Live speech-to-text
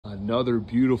Another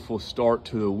beautiful start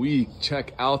to the week.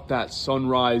 Check out that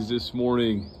sunrise this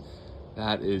morning.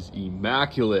 That is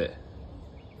immaculate.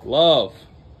 Love,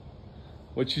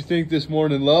 what you think this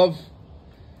morning, love?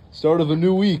 Start of a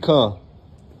new week, huh?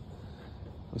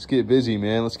 Let's get busy,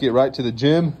 man. Let's get right to the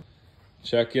gym.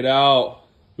 Check it out.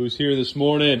 Who's here this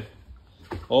morning?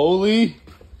 Oli,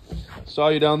 saw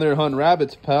you down there hunting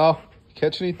rabbits, pal.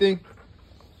 Catch anything?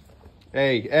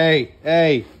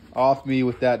 Hey. Off me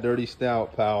with that dirty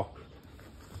snout, pal.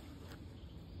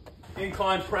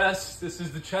 Incline press. This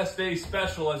is the chest day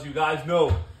special, as you guys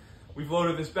know. We've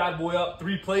loaded this bad boy up,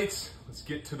 3 plates. Let's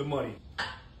get to the money.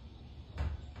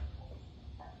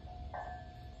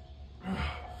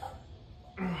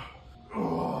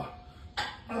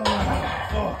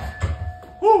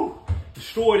 Woo!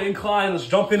 Destroyed incline. Let's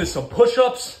jump into some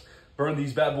push-ups. Burn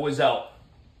these bad boys out.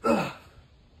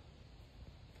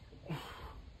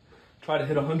 Try to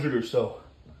hit 100 or so.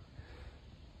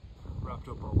 Wrapped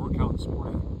up our workout this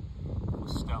morning. It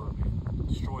was stellar, man.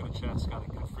 Destroy the chest. Got a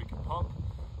good freaking pump.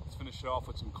 Let's finish it off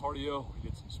with some cardio. We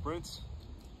did some sprints.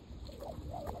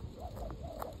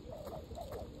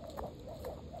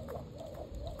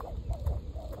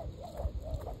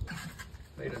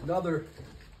 Made another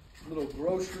little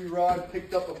grocery run.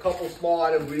 Picked up a couple small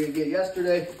items we didn't get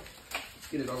yesterday. Let's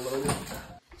get it unloaded.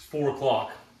 It's 4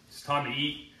 o'clock. It's time to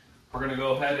eat. We're gonna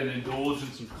go ahead and indulge in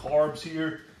some carbs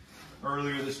here.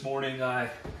 Earlier this morning, I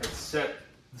had set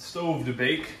the stove to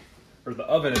bake, or the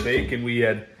oven to bake, and we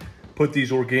had put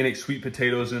these organic sweet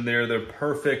potatoes in there. They're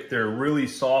perfect. They're really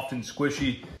soft and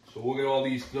squishy. So we'll get all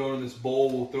these thrown in this bowl.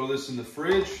 We'll throw this in the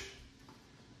fridge.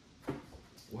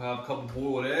 We'll have a couple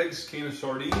boiled eggs, can of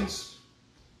sardines.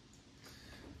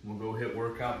 We'll go hit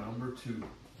workout number 2.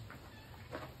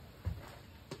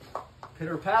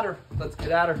 Pitter patter. Let's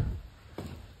get at her.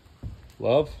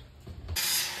 Love.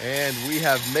 And we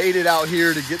have made it out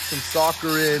here to get some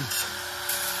soccer in.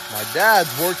 My dad's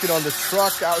working on the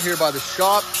truck out here by the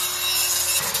shop.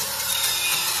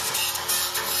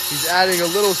 He's adding a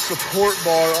little support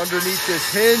bar underneath this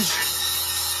hinge.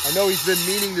 I know he's been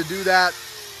meaning to do that.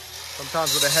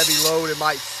 Sometimes with a heavy load, it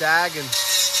might sag, and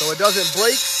so it doesn't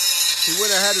break. He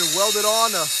went ahead and welded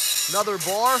on another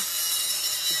bar.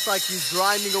 Looks like he's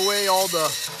grinding away all the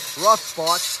rough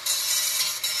spots.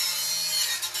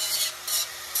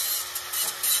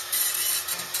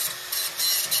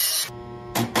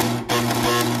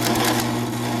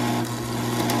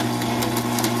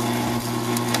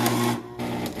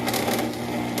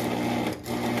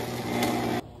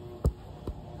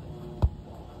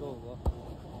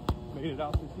 Made it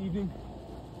out this evening.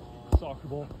 Soccer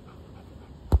ball.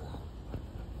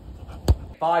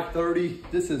 5:30.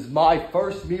 This is my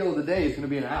first meal of the day. It's gonna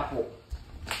be an apple.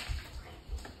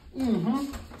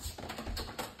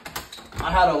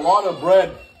 I had a lot of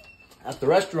bread at the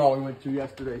restaurant we went to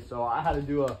yesterday, so I had to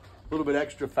do a little bit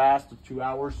extra fast of 2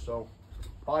 hours. So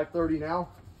 5:30 now.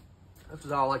 This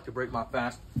is how I like to break my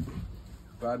fast.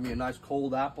 Grab me a nice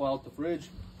cold apple out the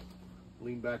fridge,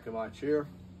 lean back in my chair,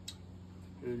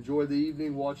 and enjoy the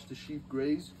evening, watch the sheep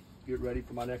graze, get ready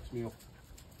for my next meal.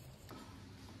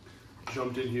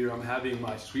 Jumped in here. I'm having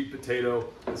my sweet potato.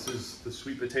 This is the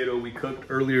sweet potato we cooked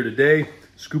earlier today.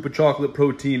 Scoop of chocolate,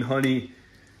 protein, honey,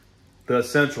 the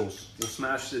essentials. We'll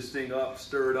smash this thing up,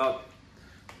 stir it up.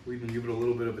 We can give it a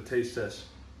little bit of a taste test.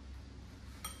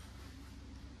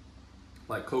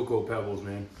 Like Cocoa Pebbles,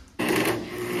 man.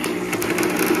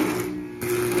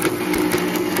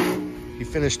 He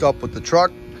finished up with the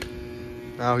truck.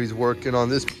 Now he's working on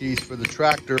this piece for the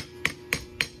tractor.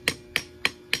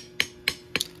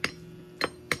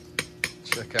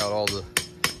 Check out all the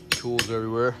tools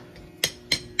everywhere.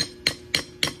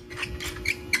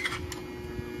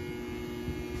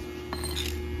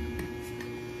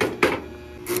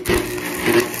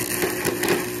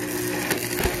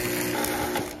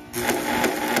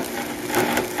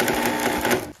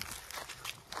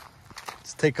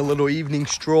 Let's take a little evening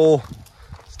stroll,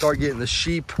 start getting the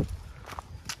sheep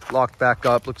locked back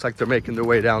up. Looks like they're making their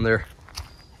way down there.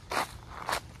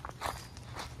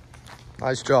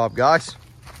 Nice job, guys.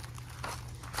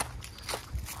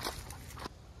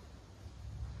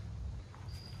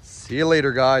 See you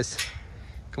later, guys.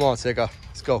 Come on, Sika,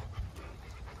 let's go.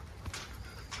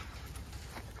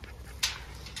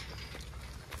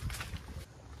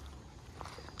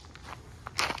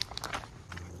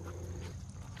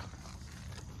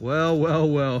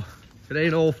 Well. If it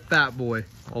ain't old fat boy,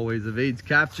 always evades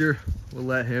capture. We'll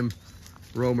let him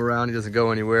roam around. He doesn't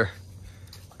go anywhere.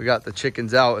 We got the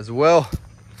chickens out as well.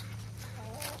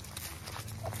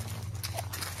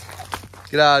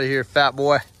 Get out of here, fat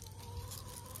boy.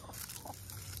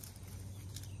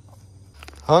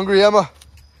 Hungry, Emma?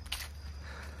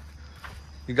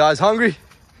 You guys hungry?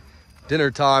 Dinner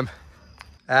time.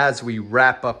 As we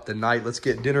wrap up the night, let's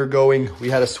get dinner going. We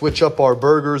had to switch up our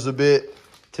burgers a bit.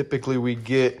 Typically we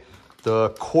get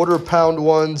the 1/4 pound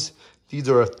ones. These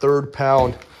are a 1/3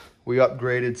 pound. We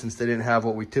upgraded since they didn't have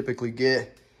what we typically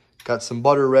get. Got some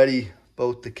butter ready.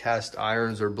 Both the cast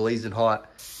irons are blazing hot.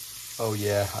 Oh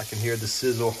yeah, I can hear the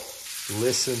sizzle.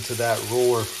 Listen to that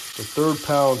roar. The 1/3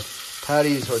 pound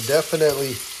patties are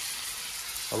definitely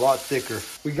a lot thicker.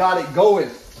 We got it going.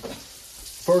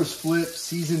 First flip,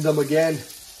 seasoned them again.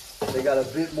 They got a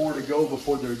bit more to go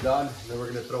before they're done. And then we're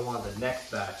gonna throw on the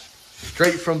next batch.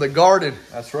 Straight from the garden.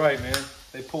 That's right, man.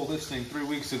 They pulled this thing 3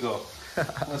 weeks ago.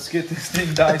 Let's get this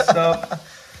thing diced up.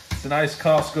 It's a nice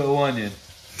Costco onion.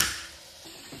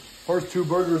 First 2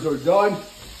 burgers are done.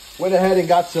 Went ahead and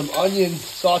got some onions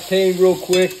sauteing real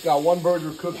quick. Got 1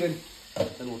 burger cooking.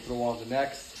 Then we'll throw on the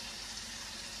next.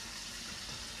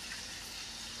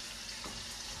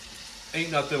 Ain't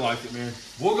nothing like it, man.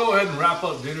 We'll go ahead and wrap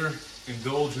up dinner,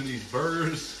 indulge in these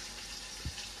burgers,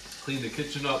 clean the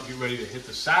kitchen up, get ready to hit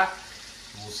the sack,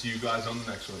 and we'll see you guys on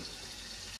the next one.